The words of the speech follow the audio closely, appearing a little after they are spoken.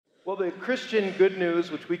Well, the Christian good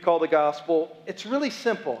news, which we call the gospel, it's really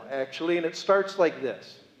simple, actually, and it starts like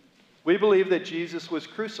this. We believe that Jesus was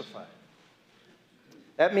crucified.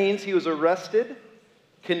 That means he was arrested,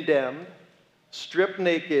 condemned, stripped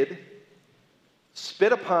naked,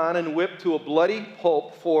 spit upon, and whipped to a bloody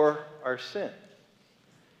pulp for our sin.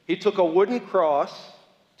 He took a wooden cross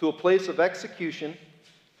to a place of execution.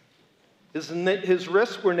 His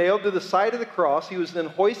wrists were nailed to the side of the cross. He was then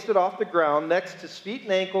hoisted off the ground. Next, his feet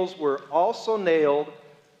and ankles were also nailed,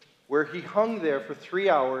 where he hung there for 3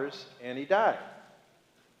 hours, and he died.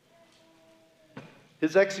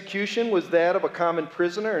 His execution was that of a common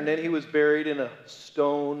prisoner, and then he was buried in a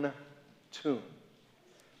stone tomb.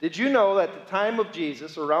 Did you know that at the time of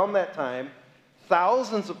Jesus, around that time,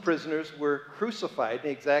 thousands of prisoners were crucified in the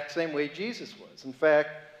exact same way Jesus was? In fact,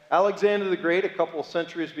 Alexander the Great, a couple of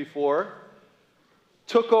centuries before,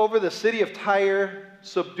 took over the city of Tyre,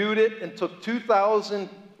 subdued it, and took 2,000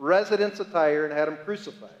 residents of Tyre and had them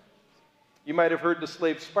crucified. You might have heard the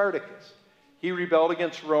slave Spartacus. He rebelled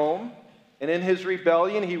against Rome, and in his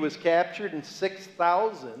rebellion he was captured, and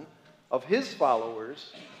 6,000 of his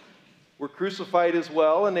followers were crucified as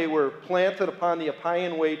well, and they were planted upon the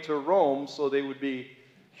Appian Way to Rome so they would be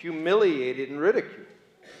humiliated and ridiculed.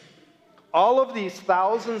 All of these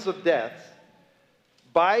thousands of deaths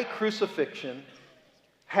by crucifixion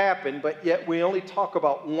happened, but yet we only talk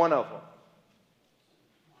about one of them.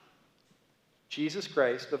 Jesus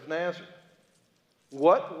Christ of Nazareth.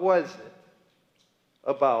 What was it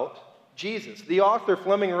about Jesus? The author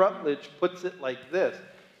Fleming Rutledge puts it like this.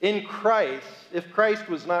 In Christ, if Christ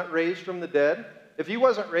was not raised from the dead, if he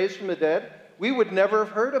wasn't raised from the dead, we would never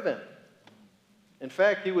have heard of him. In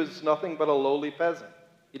fact, he was nothing but a lowly peasant.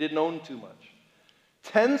 He didn't own too much.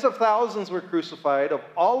 Tens of thousands were crucified. Of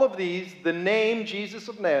all of these, the name Jesus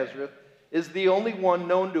of Nazareth is the only one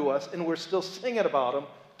known to us, and we're still singing about him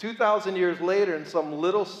 2,000 years later in some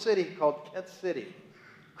little city called Kent City.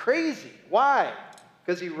 Crazy. Why?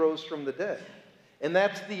 Because he rose from the dead. And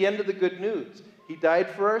that's the end of the good news. He died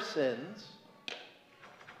for our sins.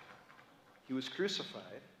 He was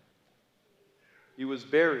crucified. He was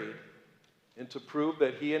buried. And to prove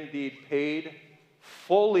that he indeed paid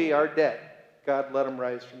fully our debt, God let him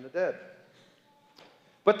rise from the dead.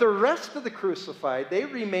 But the rest of the crucified, they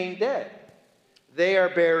remain dead. They are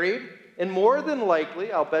buried, and more than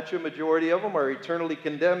likely, I'll bet you a majority of them are eternally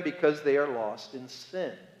condemned because they are lost in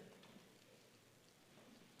sin.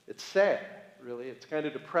 It's sad, really. It's kind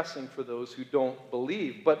of depressing for those who don't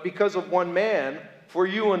believe. But because of one man, for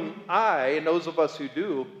you and I, and those of us who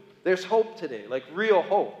do, there's hope today, like real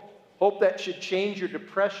hope. Hope that should change your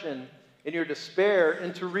depression and your despair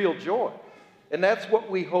into real joy. And that's what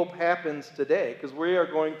we hope happens today, because we are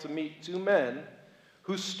going to meet two men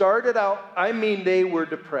who started out, they were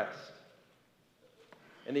depressed.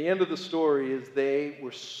 And the end of the story is they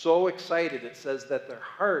were so excited, it says that their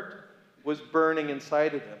heart was burning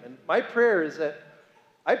inside of them. And my prayer is that,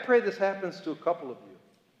 I pray this happens to a couple of you.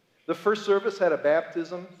 The first service had a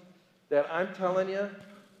baptism that I'm telling you,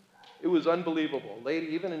 it was unbelievable. A lady,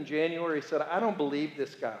 even in January, said, I don't believe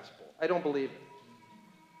this gospel. I don't believe it.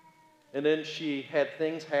 And then she had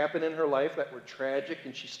things happen in her life that were tragic,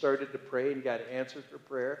 and she started to pray and got answers for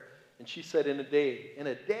prayer. And she said in a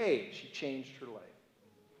day, she changed her life.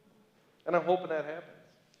 And I'm hoping that happens.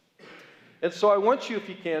 And so I want you, if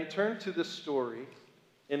you can, turn to this story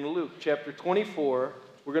in Luke chapter 24.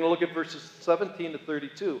 We're going to look at verses 17 to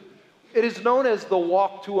 32. It is known as the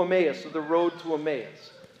walk to Emmaus, or the road to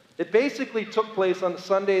Emmaus. It basically took place on the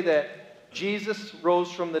Sunday that Jesus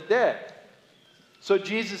rose from the dead. So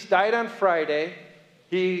Jesus died on Friday.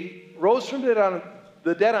 He rose from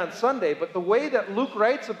the dead on Sunday. But the way that Luke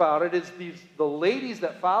writes about it is the ladies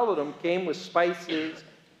that followed him came with spices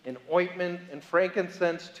and ointment and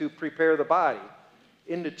frankincense to prepare the body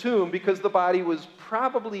in the tomb, because the body was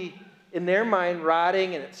probably, in their mind,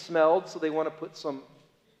 rotting and it smelled, so they want to put some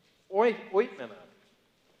ointment on it.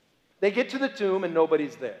 They get to the tomb and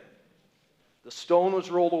nobody's there. The stone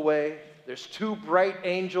was rolled away. There's two bright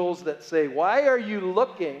angels that say, why are you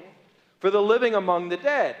looking for the living among the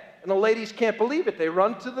dead? And the ladies can't believe it. They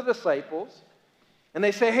run to the disciples and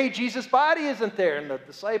they say, hey, Jesus' body isn't there. And the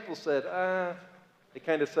disciples said, they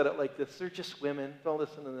kind of said it like this, they're just women. Don't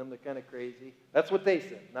listen to them. They're kind of crazy. That's what they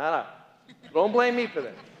said, not us. Don't blame me for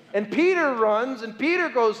that. And Peter runs, and Peter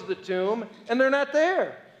goes to the tomb, and they're not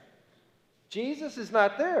there. Jesus is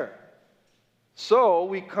not there. So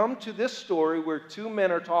we come to this story where two men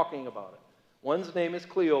are talking about it. One's name is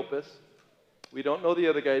Cleopas. We don't know the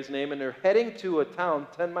other guy's name, and they're heading to a town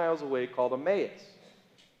 10 miles away called Emmaus.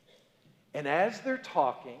 And as they're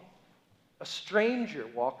talking, a stranger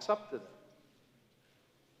walks up to them.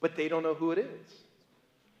 but they don't know who it is.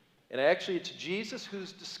 And actually, it's Jesus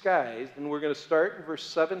who's disguised, and we're going to start in verse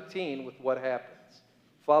 17 with what happens.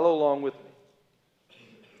 Follow along with me.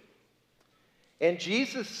 And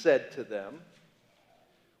Jesus said to them,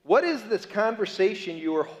 "What is this conversation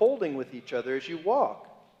you are holding with each other as you walk?"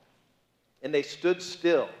 And they stood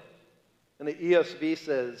still. And the ESV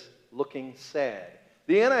says, looking sad.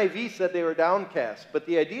 The NIV said they were downcast, but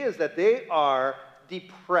the idea is that they are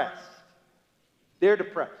depressed. They're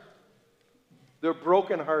depressed. They're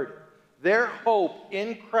brokenhearted. Their hope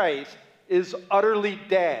in Christ is utterly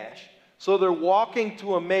dashed. So they're walking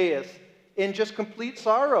to Emmaus in just complete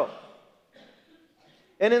sorrow.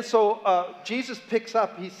 And then so Jesus picks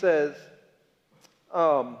up, he says,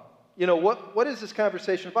 what is this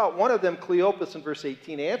conversation about? One of them, Cleopas, in verse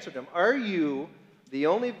 18, answered him, "Are you the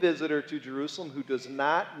only visitor to Jerusalem who does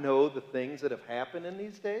not know the things that have happened in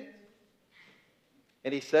these days?"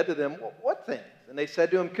 And he said to them, "What things?" And they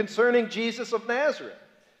said to him, "Concerning Jesus of Nazareth.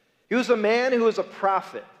 He was a man who was a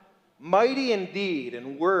prophet, mighty in deed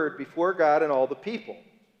and word before God and all the people.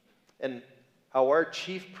 And how our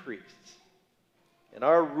chief priests and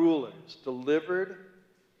our rulers delivered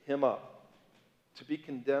him up to be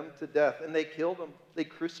condemned to death. And they killed him. They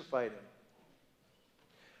crucified him.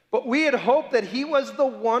 But we had hoped that he was the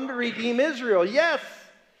one to redeem Israel." Yes.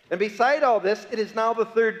 And beside all this, it is now the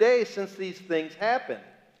third day since these things happened.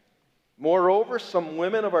 "Moreover, some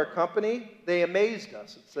women of our company, they amazed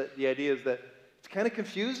us." The idea is that it's kind of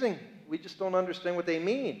confusing. We just don't understand what they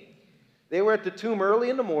mean. "They were at the tomb early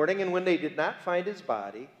in the morning, and when they did not find his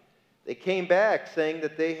body, they came back saying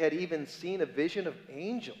that they had even seen a vision of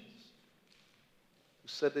angels who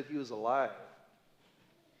said that he was alive.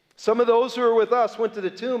 Some of those who were with us went to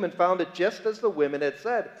the tomb and found it just as the women had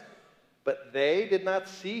said, but they did not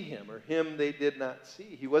see him, or him they did not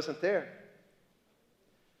see. He wasn't there."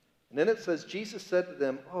 And then it says, Jesus said to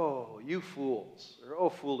them, "Oh, you fools," or "Oh,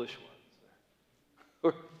 foolish ones,"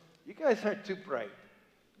 or "You guys aren't too bright,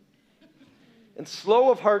 and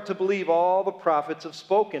slow of heart to believe all the prophets have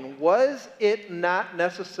spoken. Was it not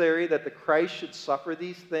necessary that the Christ should suffer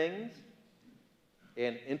these things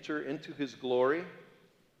and enter into his glory?"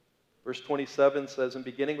 Verse 27 says, "And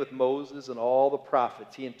beginning with Moses and all the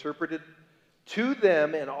prophets, he interpreted to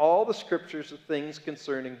them in all the scriptures the things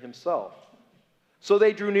concerning himself. So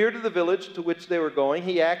they drew near to the village to which they were going.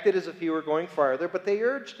 He acted as if he were going farther, but they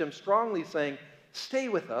urged him strongly, saying, 'Stay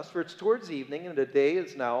with us, for it's towards evening, and the day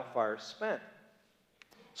is now far spent.'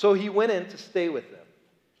 So he went in to stay with them.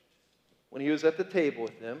 When he was at the table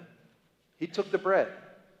with them, he took the bread,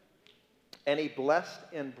 and he blessed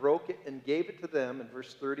and broke it and gave it to them." And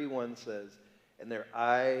verse 31 says, "And their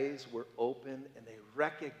eyes were open, and they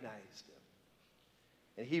recognized him.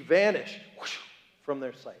 And he vanished from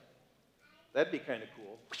their sight." That'd be kind of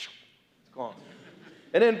cool. It's gone.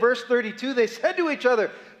 And in verse 32, they said to each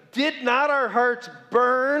other, "Did not our hearts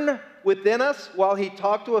burn within us while he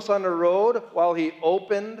talked to us on the road, while he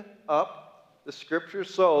opened up the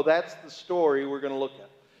scriptures?" So that's the story we're going to look at.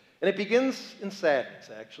 And it begins in sadness,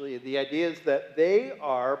 actually. The idea is that they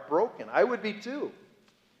are broken. I would be too.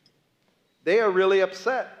 They are really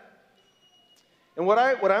upset. And what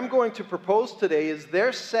I'm going to propose today is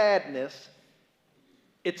their sadness,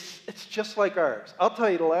 it's just like ours. I'll tell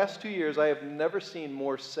you, the last 2 years, I have never seen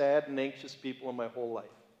more sad and anxious people in my whole life.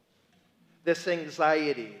 This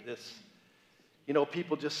anxiety,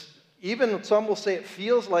 people just, even some will say it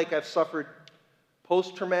feels like I've suffered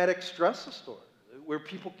post-traumatic stress disorder, where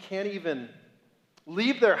people can't even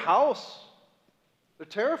leave their house. They're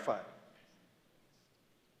terrified.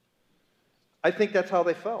 I think that's how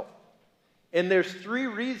they felt. And there's 3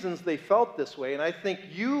 reasons they felt this way, and I think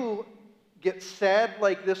you get sad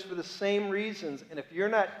like this for the same reasons, and if you're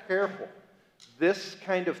not careful, this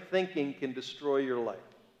kind of thinking can destroy your life.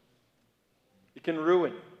 It can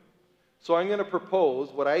ruin you. So I'm going to propose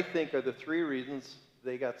what I think are the 3 reasons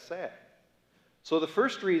they got sad. So the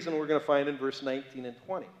first reason we're going to find in verse 19 and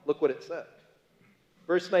 20. Look what it says.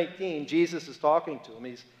 Verse 19, Jesus is talking to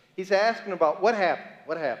him. He's asking about what happened.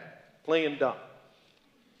 What happened? Plain dumb.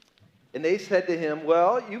 And they said to him,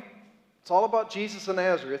 "Well, it's all about Jesus of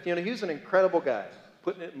Nazareth. He was an incredible guy."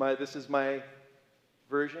 This is my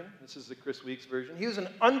version. This is the Chris Weeks version. He was an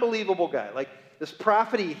unbelievable guy. Like this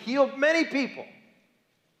prophet, he healed many people.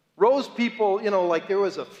 Rose people, like there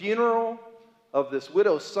was a funeral of this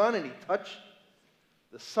widow's son, and he touched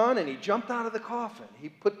the son, and he jumped out of the coffin. He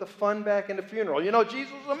put the fun back in the funeral.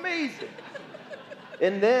 Jesus is amazing.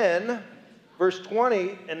 And then, verse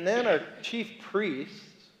 20, and then our chief priests,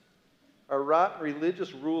 our rotten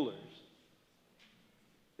religious rulers,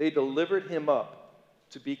 they delivered him up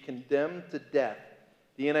to be condemned to death.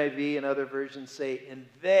 The NIV and other versions say, and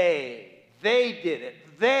they did it.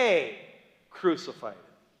 They crucified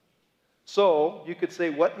him. So you could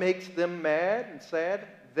say, what makes them mad and sad?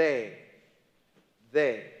 They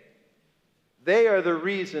are the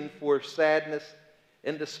reason for sadness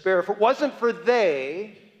and despair. If it wasn't for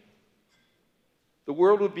they, the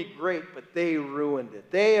world would be great, but they ruined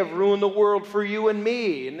it. They have ruined the world for you and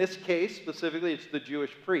me. In this case, specifically, it's the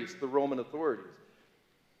Jewish priests, the Roman authorities.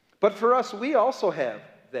 But for us, we also have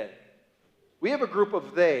they. We have a group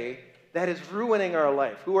of they that is ruining our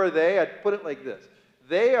life. Who are they? I'd put it like this.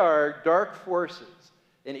 They are dark forces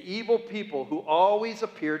and evil people who always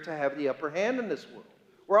appear to have the upper hand in this world.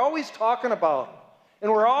 We're always talking about them,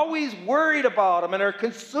 and we're always worried about them, and they're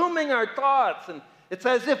consuming our thoughts, and it's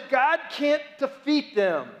as if God can't defeat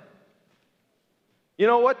them. You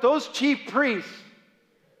know what? Those chief priests,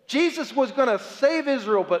 Jesus was going to save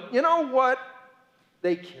Israel, but you know what?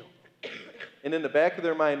 They killed him. And in the back of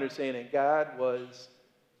their mind, they're saying that God was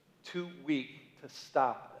too weak to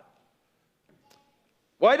stop them.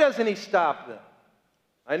 Why doesn't he stop them?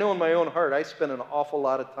 I know in my own heart, I spend an awful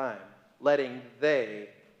lot of time letting they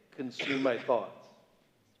consume my thoughts.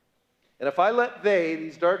 And if I let they,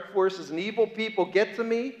 these dark forces and evil people, get to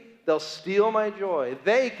me, they'll steal my joy.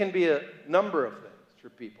 They can be a number of things for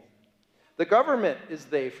people. The government is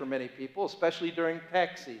they for many people, especially during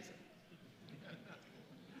tax season.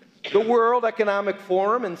 The World Economic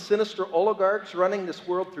Forum and sinister oligarchs running this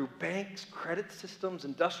world through banks, credit systems,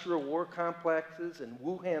 industrial war complexes, and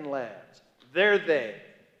Wuhan labs. They're they.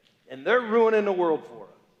 And they're ruining the world for us.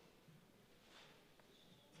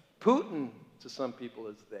 Putin, to some people,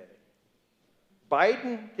 is they.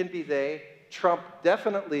 Biden can be they. Trump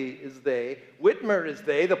definitely is they. Whitmer is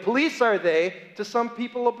they. The police are they. To some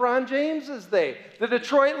people, LeBron James is they. The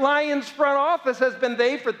Detroit Lions front office has been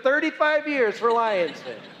they for 35 years for Lions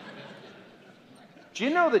Day. Do you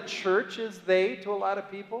know the church is they to a lot of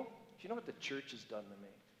people? Do you know what the church has done to me?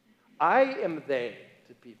 I am they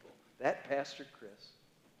to people. That Pastor Chris.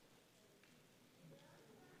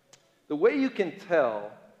 The way you can tell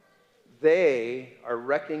they are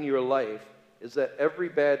wrecking your life is that every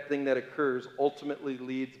bad thing that occurs ultimately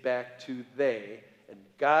leads back to they, and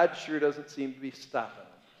God sure doesn't seem to be stopping them.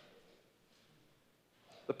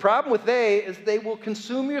 The problem with they is they will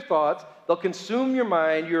consume your thoughts, they'll consume your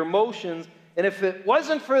mind, your emotions, and if it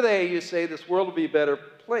wasn't for they, you say, this world would be a better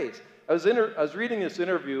place. I was reading this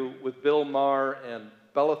interview with Bill Maher and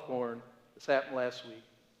Bella Thorne. This happened last week.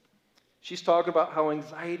 She's talking about how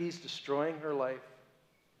anxiety is destroying her life.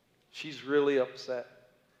 She's really upset.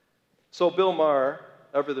 So Bill Maher,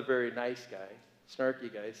 ever the very nice guy,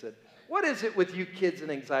 snarky guy, said, what is it with you kids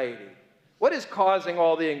and anxiety? What is causing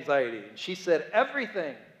all the anxiety? And she said,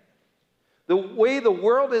 everything. The way the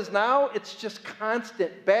world is now, it's just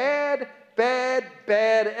constant. Bad, bad,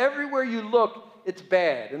 bad. Everywhere you look, it's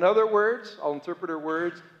bad. In other words, I'll interpret her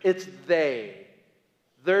words, it's they.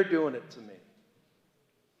 They're doing it to me.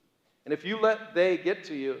 And if you let they get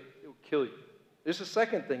to you, it will kill you. There's a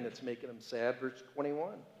second thing that's making them sad, verse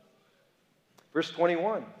 21. Verse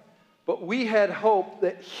 21. But we had hope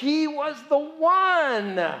that he was the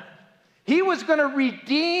one. He was going to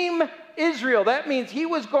redeem Israel. That means he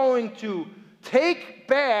was going to take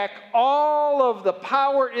back all of the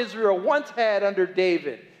power Israel once had under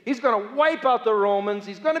David. He's going to wipe out the Romans.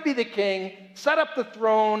 He's going to be the king, set up the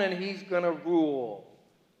throne, and he's going to rule.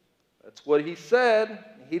 That's what he said.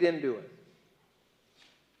 He didn't do it.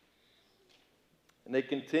 And they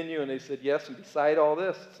continue, and they said, yes, and beside all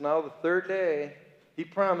this, it's now the third day. He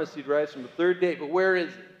promised he'd rise from the third day, but where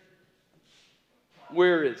is he?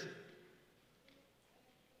 Where is he?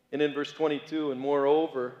 And in verse 22, and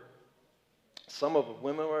moreover, some of the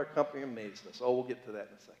women of our company amazed us. Oh, we'll get to that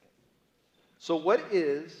in a second. So what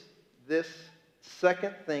is this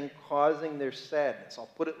second thing causing their sadness? I'll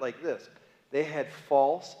put it like this. They had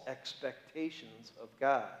false expectations of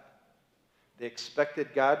God. They expected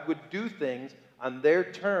God would do things on their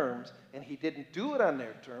terms, and he didn't do it on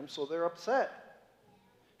their terms, so they're upset.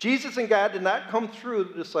 Jesus and God did not come through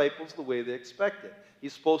the disciples the way they expected.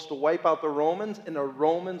 He's supposed to wipe out the Romans, and the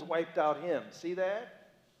Romans wiped out him. See that?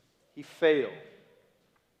 He failed.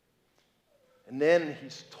 And then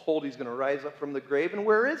he's told he's going to rise up from the grave, and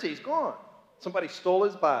where is he? He's gone. Somebody stole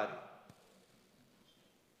his body.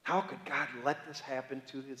 How could God let this happen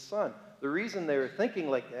to his son? The reason they were thinking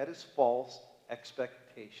like that is false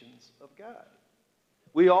expectations of God.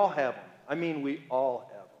 We all have them. I mean, we all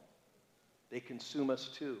have them. They consume us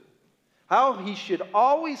too. How he should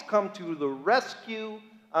always come to the rescue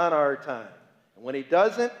on our time. And when he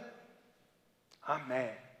doesn't, I'm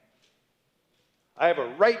mad. I have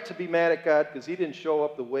a right to be mad at God because he didn't show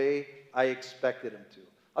up the way I expected him to.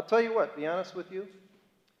 I'll tell you what, be honest with you,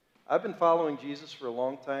 I've been following Jesus for a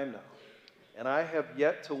long time now, and I have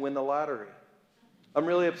yet to win the lottery. I'm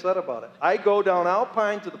really upset about it. I go down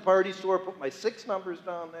Alpine to the party store, put my 6 numbers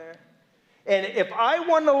down there, and if I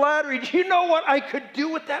won the lottery, do you know what I could do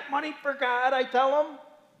with that money for God, I tell them?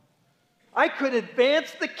 I could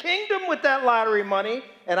advance the kingdom with that lottery money,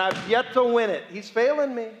 and I've yet to win it. He's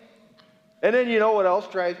failing me. And then you know what else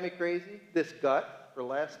drives me crazy? This gut for the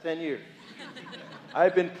last 10 years.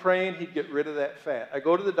 I've been praying he'd get rid of that fat. I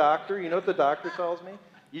go to the doctor. You know what the doctor tells me?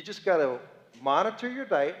 You just got to monitor your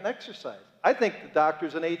diet and exercise. I think the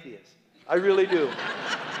doctor's an atheist. I really do.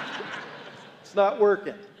 It's not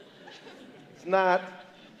working. It's not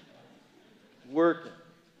working.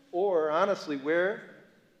 Or, honestly, where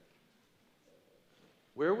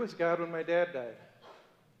was God when my dad died?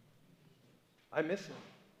 I miss him.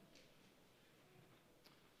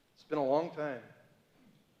 It's been a long time.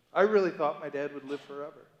 I really thought my dad would live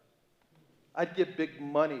forever. I'd give big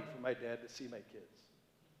money for my dad to see my kids.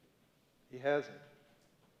 He hasn't.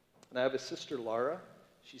 And I have a sister, Laura.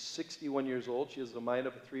 She's 61 years old. She has the mind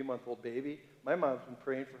of a 3-month-old baby. My mom's been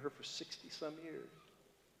praying for her for 60-some years.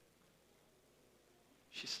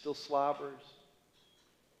 She still slobbers.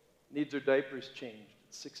 Needs her diapers changed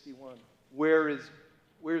at 61. Where's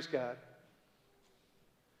God?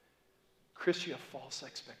 Chris, you have false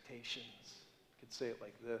expectations. I could say it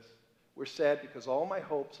like this. We're sad because all my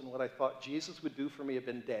hopes and what I thought Jesus would do for me have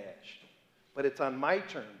been dashed. But it's on my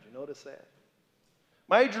terms. You notice that?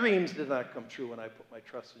 My dreams did not come true when I put my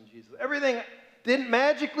trust in Jesus. Everything didn't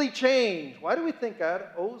magically change. Why do we think God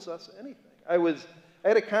owes us anything? I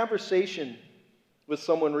had a conversation with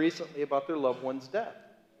someone recently about their loved one's death.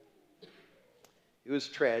 It was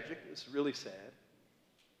tragic. It was really sad.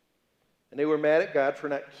 And they were mad at God for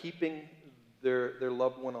not keeping their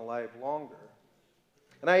loved one alive longer.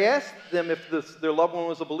 And I asked them if their loved one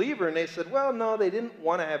was a believer, and they said, well, no, they didn't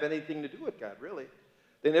want to have anything to do with God, really.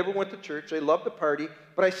 They never went to church. They loved to party.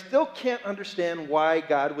 But I still can't understand why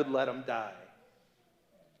God would let them die.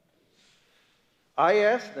 I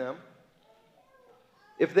asked them,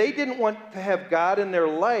 if they didn't want to have God in their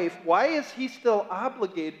life, why is he still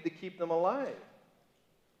obligated to keep them alive?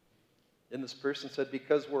 And this person said,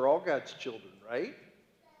 because we're all God's children, right?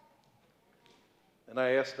 And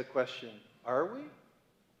I asked the question, are we?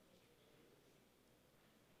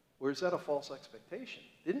 Or is that a false expectation?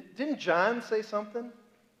 Didn't John say something?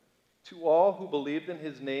 To all who believed in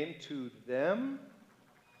his name, to them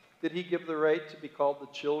did he give the right to be called the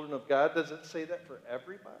children of God? Does it say that for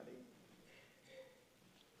everybody?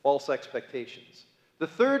 False expectations. The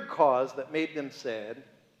third cause that made them sad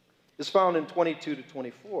is found in 22 to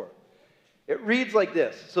 24. It reads like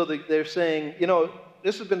this. So they're saying,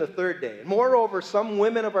 this has been the 3rd day. And moreover, some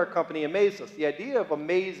women of our company amazed us. The idea of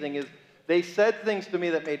amazing is they said things to me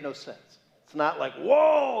that made no sense. It's not like,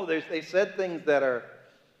 whoa! They said things that are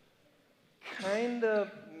kind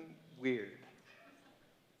of weird.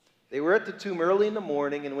 They were at the tomb early in the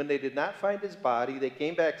morning, and when they did not find his body, they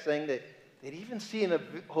came back saying that they'd even seen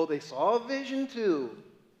they saw a vision too.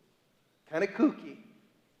 Kind of kooky.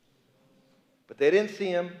 But they didn't see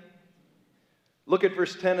him. Look at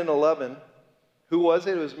verse 10 and 11. Who was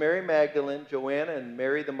it? It was Mary Magdalene, Joanna, and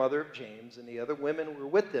Mary, the mother of James, and the other women were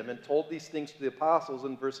with them and told these things to the apostles.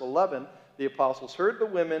 In verse 11, the apostles heard the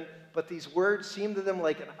women, but these words seemed to them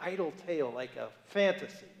like an idle tale, like a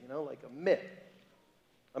fantasy, like a myth.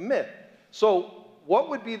 A myth. So what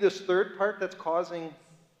would be this third part that's causing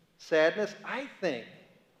sadness? I think,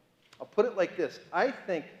 I'll put it like this, I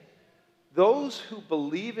think those who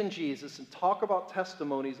believe in Jesus and talk about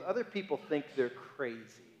testimonies, other people think they're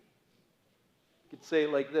crazy. You could say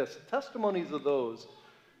it like this. The testimonies of those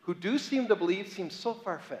who do seem to believe seem so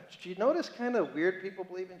far-fetched. Do you notice kind of weird people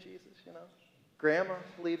believe in Jesus, Grandma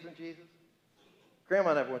believes in Jesus.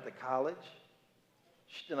 Grandma never went to college.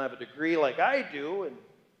 She didn't have a degree like I do in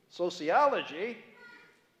sociology.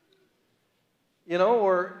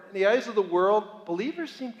 Or in the eyes of the world,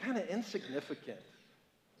 believers seem kind of insignificant.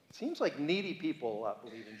 It seems like needy people a lot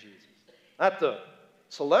believe in Jesus. Not the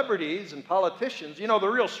celebrities and politicians. The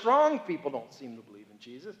real strong people don't seem to believe in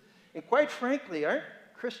Jesus. And quite frankly, aren't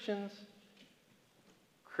Christians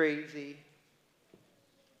crazy?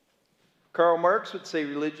 Karl Marx would say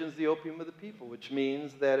religion's the opium of the people, which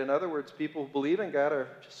means that, in other words, people who believe in God are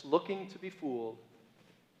just looking to be fooled.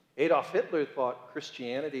 Adolf Hitler thought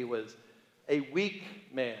Christianity was a weak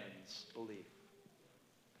man's belief.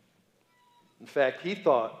 In fact, he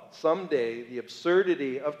thought someday the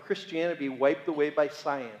absurdity of Christianity be wiped away by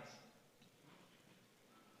science.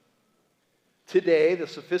 Today, the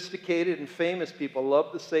sophisticated and famous people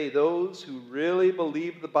love to say those who really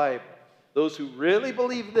believe the Bible those who really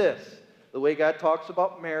believe this, the way God talks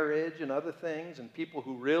about marriage and other things, and people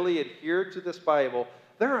who really adhere to this Bible,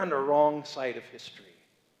 they're on the wrong side of history.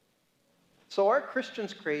 So are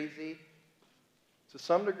Christians crazy? To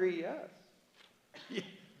some degree, yes.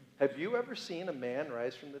 Have you ever seen a man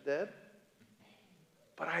rise from the dead?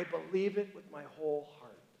 But I believe it with my whole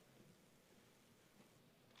heart.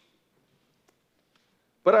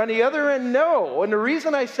 But on the other end, no. And the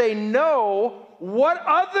reason I say no, what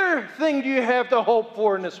other thing do you have to hope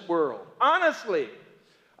for in this world? Honestly,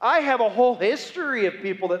 I have a whole history of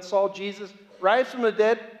people that saw Jesus rise from the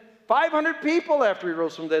dead. 500 people after he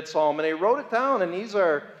rose from the dead saw him, and they wrote it down, and these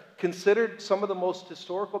are considered some of the most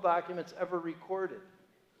historical documents ever recorded.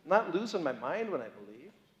 I'm not losing my mind when I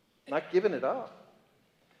believe. I'm not giving it up.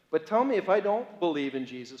 But tell me, if I don't believe in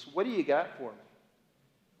Jesus, what do you got for me?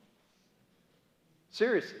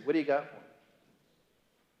 Seriously, what do you got for me?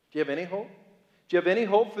 Do you have any hope? Do you have any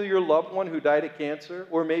hope for your loved one who died of cancer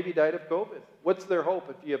or maybe died of COVID? What's their hope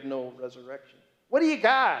if you have no resurrection? What do you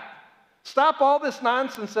got? Stop all this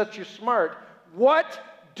nonsense that you're smart. What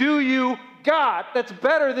do you got that's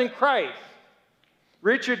better than Christ?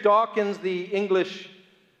 Richard Dawkins, the English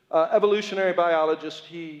evolutionary biologist,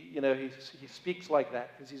 he speaks like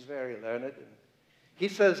that because he's very learned. And he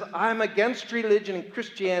says, I'm against religion and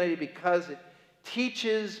Christianity because it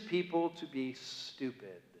teaches people to be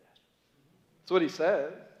stupid. That's what he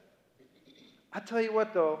says. I tell you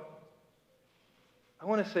what, though, I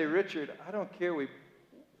want to say, Richard, I don't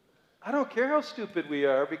care how stupid we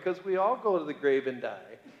are, because we all go to the grave and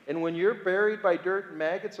die. And when you're buried by dirt and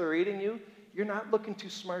maggots are eating you, you're not looking too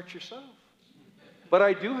smart yourself. But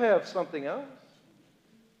I do have something else.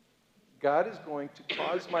 God is going to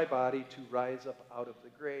cause my body to rise up out of the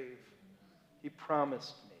grave. He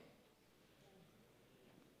promised me.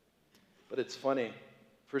 But it's funny.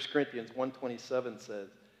 1 Corinthians 1:27 says,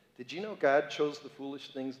 did you know God chose the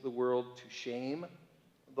foolish things of the world to shame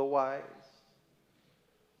the wise?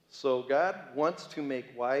 So God wants to make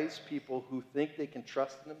wise people who think they can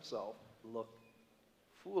trust in themselves look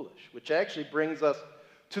foolish, which actually brings us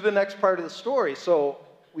to the next part of the story. So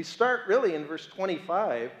we start really in verse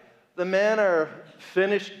 25. The men are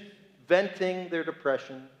finished venting their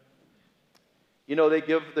depression. You know, they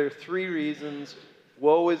give their 3 reasons,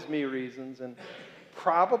 woe is me reasons, and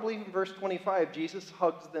probably in verse 25, Jesus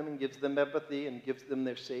hugs them and gives them empathy and gives them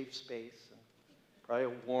their safe space, and probably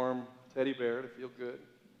a warm teddy bear to feel good.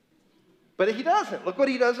 But he doesn't. Look what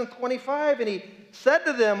he does in 25. And he said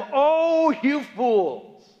to them, oh, you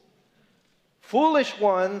fools, foolish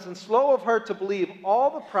ones, and slow of heart to believe all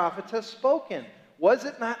the prophets have spoken. Was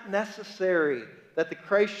it not necessary that the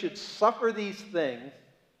Christ should suffer these things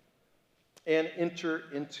and enter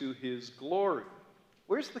into his glory?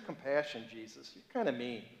 Where's the compassion, Jesus? You're kind of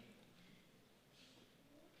mean.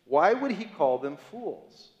 Why would he call them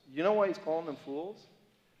fools? You know why he's calling them fools?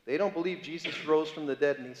 They don't believe Jesus rose from the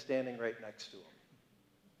dead and he's standing right next to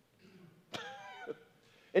them.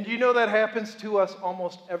 And you know that happens to us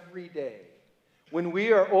almost every day. When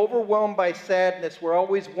we are overwhelmed by sadness, we're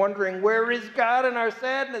always wondering, where is God in our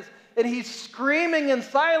sadness? And he's screaming in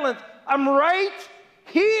silence, I'm right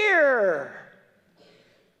here.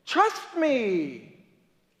 Trust me.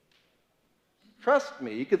 Trust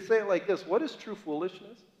me. You could say it like this. What is true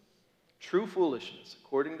foolishness? True foolishness,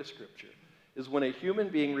 according to Scripture, is when a human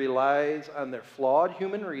being relies on their flawed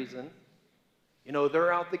human reason. You know,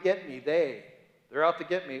 they're out to get me. They're out to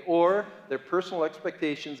get me. Or their personal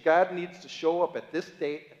expectations. God needs to show up at this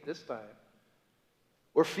date, at this time.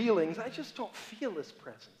 Or feelings. I just don't feel his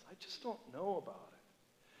presence. I just don't know about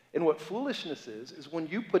it. And what foolishness is when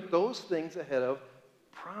you put those things ahead of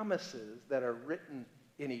promises that are written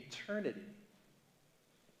in eternity.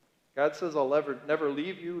 God says, I'll never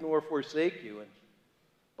leave you nor forsake you. And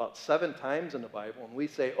about 7 times in the Bible, and we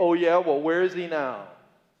say, oh yeah, well, where is he now?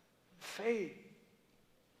 Faith.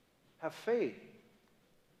 Have faith.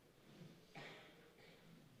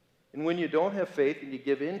 And when you don't have faith and you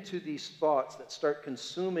give in to these thoughts that start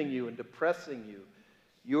consuming you and depressing you,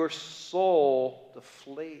 your soul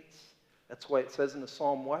deflates. That's why it says in the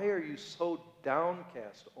Psalm, why are you so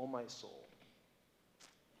downcast, O my soul?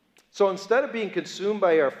 So instead of being consumed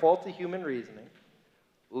by our faulty human reasoning,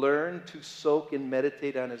 learn to soak and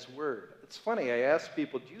meditate on his word. It's funny, I ask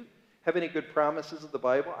people, do you have any good promises of the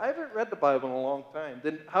Bible? I haven't read the Bible in a long time.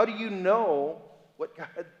 Then how do you know what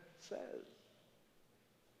God says?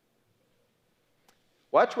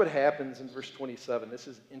 Watch what happens in verse 27. This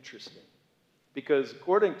is interesting. Because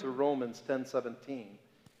according to Romans 10:17,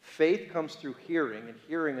 faith comes through hearing, and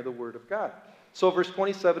hearing of the word of God. So verse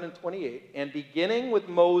 27 and 28, and beginning with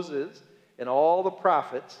Moses and all the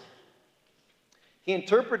prophets, He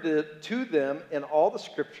interpreted to them in all the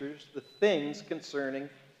scriptures the things concerning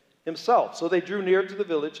himself. So they drew near to the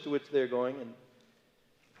village to which they're going. And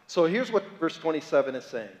so here's what verse 27 is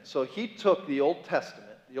saying. So he took the Old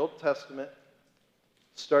Testament. The Old Testament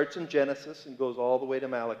starts in Genesis and goes all the way to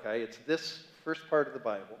Malachi. It's this first part of the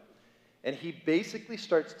Bible. And he basically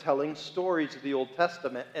starts telling stories of the Old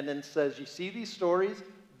Testament and then says, you see these stories?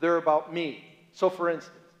 They're about me. So for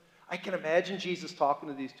instance, I can imagine Jesus talking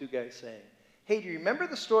to these two guys saying, hey, do you remember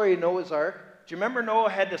the story of Noah's Ark? Do you remember Noah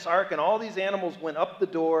had this ark and all these animals went up the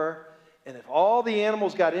door? And if all the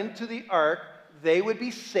animals got into the ark, they would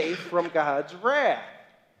be safe from God's wrath,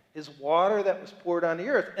 his water that was poured on the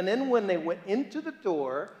earth. And then when they went into the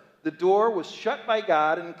door was shut by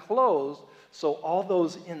God and closed. So all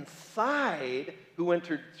those inside who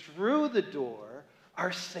entered through the door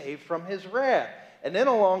are saved from his wrath. And then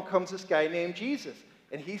along comes this guy named Jesus.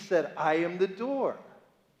 And he said, I am the door.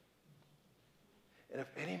 And if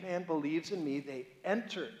any man believes in me, they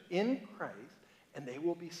enter in Christ, and they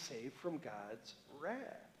will be saved from God's wrath.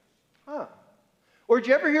 Huh. Or did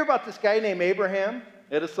you ever hear about this guy named Abraham?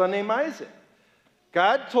 He had a son named Isaac.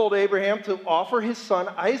 God told Abraham to offer his son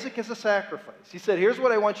Isaac as a sacrifice. He said, here's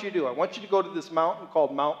what I want you to do. I want you to go to this mountain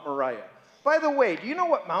called Mount Moriah. By the way, do you know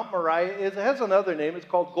what Mount Moriah is? It has another name. It's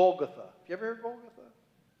called Golgotha. Have you ever heard of Golgotha?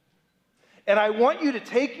 And I want you to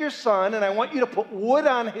take your son, and I want you to put wood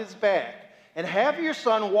on his back, and have your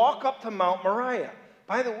son walk up to Mount Moriah.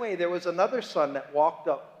 By the way, there was another son that walked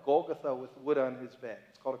up Golgotha with wood on his back.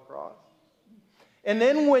 It's called a cross. And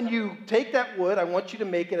then when you take that wood, I want you to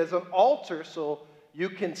make it as an altar so you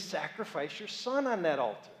can sacrifice your son on that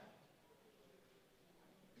altar.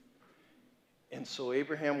 And so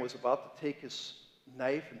Abraham was about to take his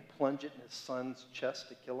knife and plunge it in his son's chest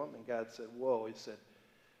to kill him. And God said, whoa. He said,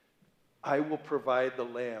 I will provide the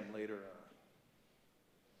lamb later on.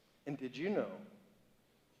 And did you know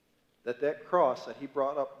that that cross that he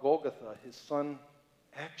brought up Golgotha, his son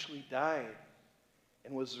actually died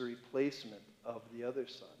and was the replacement of the other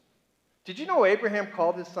son? Did you know Abraham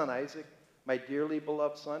called his son Isaac my dearly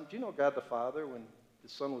beloved son? Do you know God the Father, when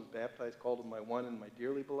his son was baptized, called him my one and my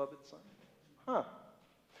dearly beloved son? Huh.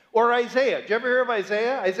 Or Isaiah. Did you ever hear of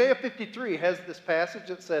Isaiah? Isaiah 53 has this passage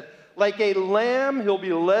that said, like a lamb, he'll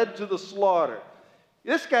be led to the slaughter.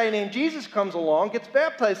 This guy named Jesus comes along, gets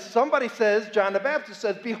baptized. Somebody says, John the Baptist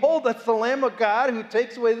says, behold, that's the Lamb of God who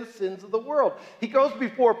takes away the sins of the world. He goes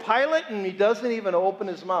before Pilate and he doesn't even open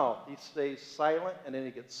his mouth. He stays silent and then he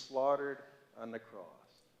gets slaughtered on the cross.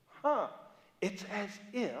 Huh. It's as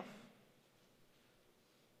if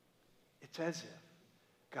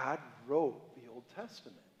God wrote the Old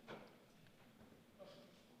Testament.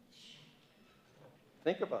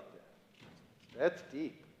 Think about that. That's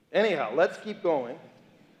deep. Anyhow, let's keep going.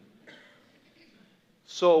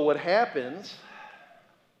 So what happens,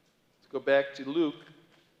 let's go back to Luke.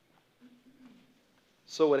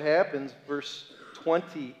 So what happens, verse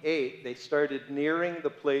 28, they started nearing the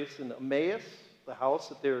place in Emmaus, the house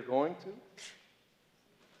that they were going to.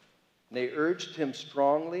 And they urged him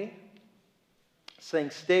strongly, saying,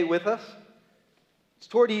 stay with us. It's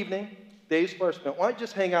toward evening, days far spent. Why don't you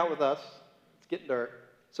just hang out with us? It's getting dark.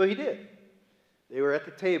 So he did. They were at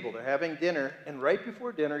the table. They're having dinner. And right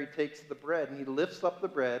before dinner, he takes the bread and he lifts up the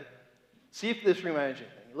bread. See if this reminds you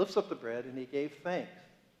of anything. He lifts up the bread and he gave thanks.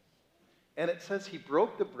 And it says he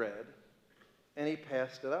broke the bread and he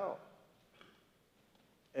passed it out.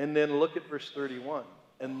 And then look at verse 31.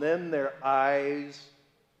 And then their eyes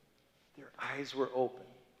were open.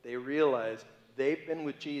 They realized they've been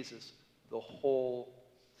with Jesus the whole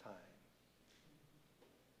time.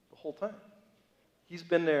 The whole time. He's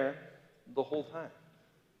been there the whole time.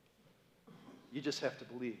 You just have to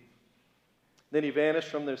believe. Then he vanished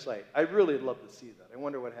from their sight. I really would love to see that. I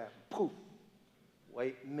wonder what happened. Poof.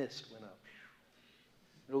 White mist went up.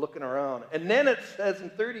 They're looking around. And then it says in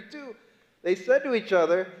 32, they said to each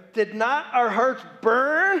other, did not our hearts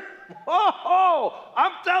burn? Oh,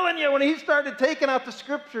 I'm telling you, when he started taking out the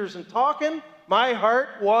scriptures and talking, my heart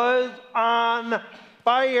was on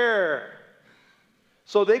fire.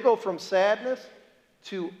 So they go from sadness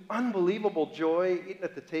to unbelievable joy, eating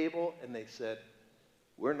at the table, and they said,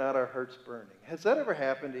 we're not our hearts burning. Has that ever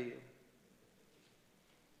happened to you?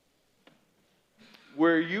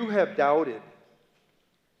 Where you have doubted,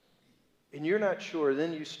 and you're not sure,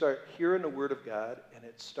 then you start hearing the Word of God, and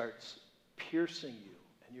it starts piercing you,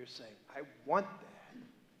 and you're saying, I want that.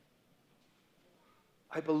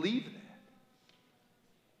 I believe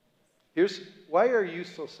that. Why are you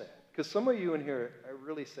so sad? Because some of you in here are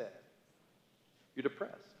really sad. You're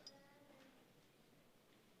depressed.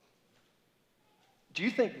 Do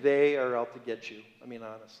you think they are out to get you? I mean,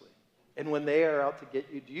 honestly. And when they are out to get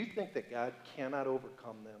you, do you think that God cannot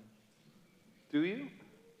overcome them? Do you?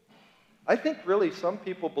 I think really some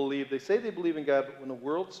people believe, they say they believe in God, but when the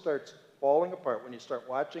world starts falling apart, when you start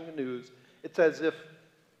watching the news, it's as if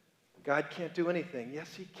God can't do anything.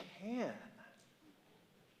 Yes, he can.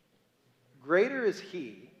 Greater is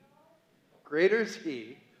he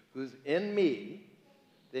who's in me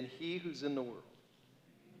than he who's in the world.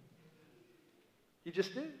 He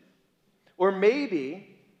just is. Or maybe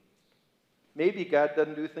God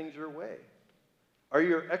doesn't do things your way. Are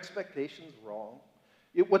your expectations wrong?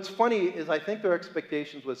 What's funny is I think their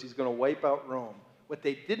expectations was he's going to wipe out Rome. What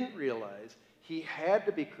they didn't realize, he had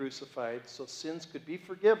to be crucified so sins could be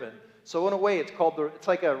forgiven. So in a way, it's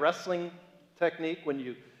like a wrestling technique when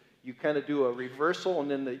you kind of do a reversal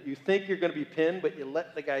and then you think you're going to be pinned, but you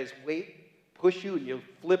let the guy's weight push you and you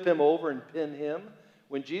flip him over and pin him.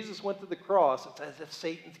 When Jesus went to the cross, it's as if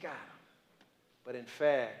Satan's got him. But in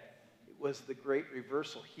fact, it was the great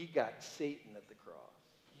reversal. He got Satan at the cross.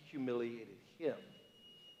 He humiliated him.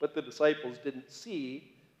 But the disciples didn't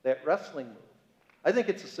see that wrestling move. I think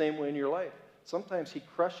it's the same way in your life. Sometimes he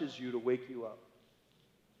crushes you to wake you up.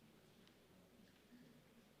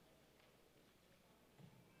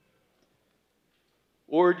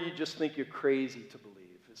 Or do you just think you're crazy to believe?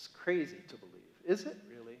 It's crazy to believe. Is it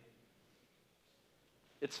really?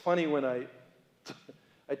 It's funny when I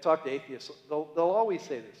talk to atheists, they'll always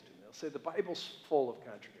say this to me. They'll say, the Bible's full of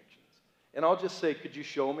contradictions. And I'll just say, could you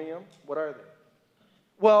show me them? What are they?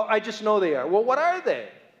 Well, I just know they are. Well, what are they?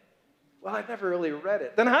 Well, I've never really read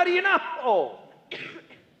it. Then how do you know?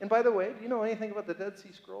 And by the way, do you know anything about the Dead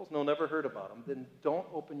Sea Scrolls? No, never heard about them. Then don't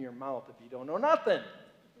open your mouth if you don't know nothing.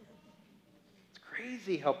 It's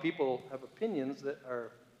crazy how people have opinions that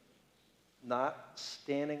are not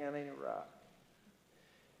standing on any rock.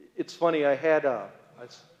 It's funny, I had a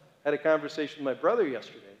conversation with my brother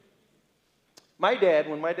yesterday. My dad,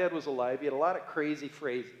 when my dad was alive, he had a lot of crazy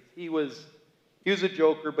phrases. He was a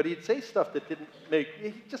joker, but he'd say stuff that didn't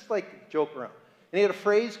he just liked to joke around. And he had a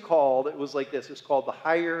phrase called, it was like this, it's called the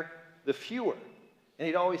higher, the fewer. And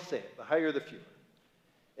he'd always say it, the higher, the fewer.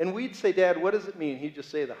 And we'd say, Dad, what does it mean? He'd just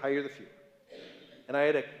say, the higher, the fewer. And I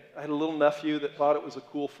had a little nephew that thought it was a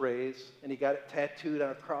cool phrase, and he got it tattooed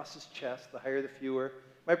across his chest, the higher, the fewer.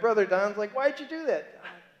 My brother Don's like, why'd you do that?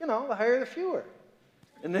 You know, the higher, the fewer.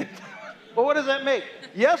 And then, well, what does that make?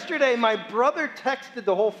 Yesterday, my brother texted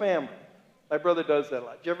the whole family. My brother does that a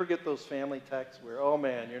lot. Do you ever get those family texts where, oh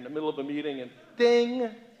man, you're in the middle of a meeting and ding,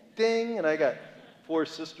 ding, and I got 4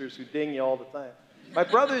 sisters who ding you all the time. My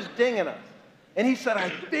brother's dinging us. And he said, I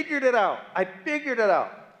figured it out. I figured it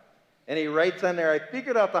out. And he writes on there, I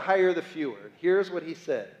figured out the higher the fewer. And here's what he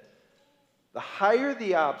said. The higher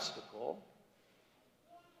the obstacle,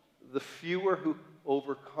 the fewer who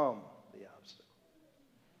overcome the obstacle.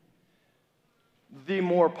 The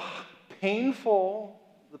more painful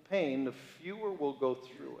the pain, the fewer will go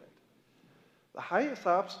through it. The highest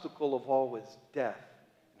obstacle of all was death.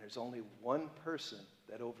 And there's only one person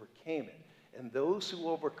that overcame it. And those who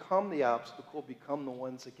overcome the obstacle become the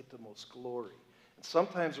ones that get the most glory. And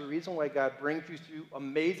sometimes the reason why God brings you through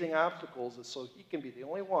amazing obstacles is so he can be the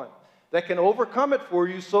only one that can overcome it for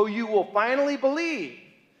you, so you will finally believe.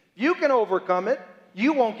 If you can overcome it,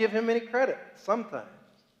 you won't give him any credit. Sometimes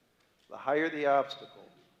the higher the obstacle,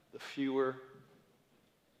 the fewer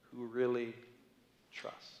who really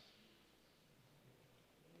trust.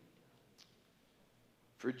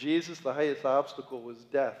 For Jesus, the highest obstacle was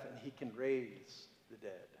death, and he can raise the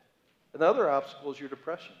dead. Another obstacle is your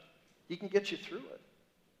depression. He can get you through it.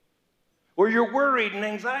 Or you're worried and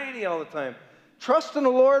anxiety all the time. Trust in the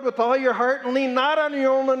Lord with all your heart and lean not on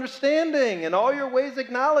your own understanding. In all your ways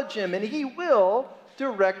acknowledge him, and he will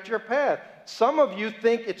direct your path. Some of you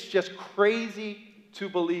think it's just crazy to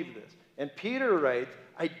believe this. And Peter writes,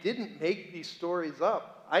 I didn't make these stories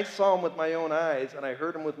up. I saw them with my own eyes, and I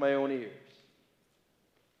heard them with my own ears.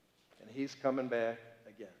 And he's coming back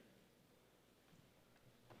again.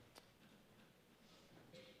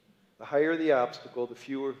 The higher the obstacle, the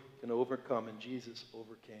fewer can overcome, and Jesus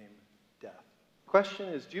overcame death. Question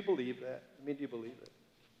is, do you believe that? I mean, do you believe it?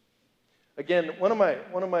 Again, one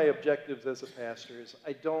of my objectives as a pastor is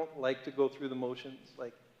I don't like to go through the motions.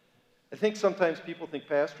 Like, I think sometimes people think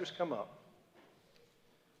pastors come up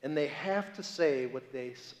and they have to say what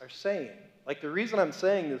they are saying. Like, the reason I'm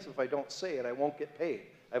saying this, if I don't say it, I won't get paid.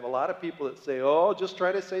 I have a lot of people that say, oh, just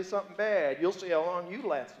try to say something bad. You'll see how long you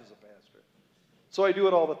last as a pastor. So I do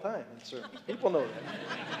it all the time in sermons. People know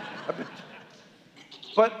that.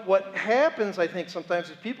 But what happens, I think, sometimes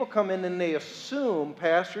is people come in and they assume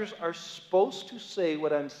pastors are supposed to say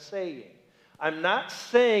what I'm saying. I'm not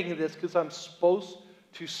saying this because I'm supposed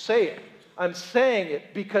to say it. I'm saying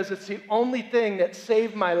it because it's the only thing that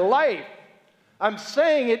saved my life. I'm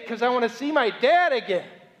saying it because I want to see my dad again.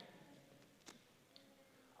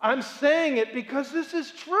 I'm saying it because this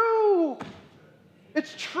is true.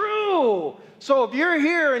 It's true. So if you're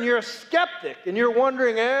here and you're a skeptic and you're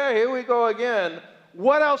wondering, here we go again,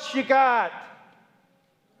 what else you got?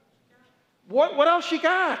 What else you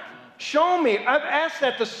got? Show me. I've asked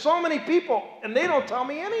that to so many people, and they don't tell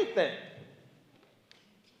me anything.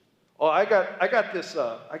 Oh, I got this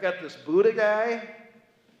Buddha guy.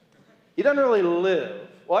 He doesn't really live.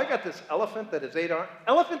 Well, I got this elephant that has 8 arms.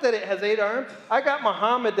 Elephant that has 8 arms. I got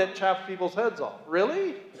Muhammad that chops people's heads off.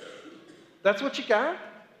 Really? That's what you got?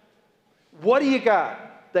 What do you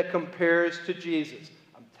got that compares to Jesus?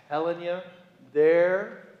 I'm telling you,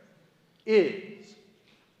 there is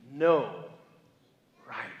no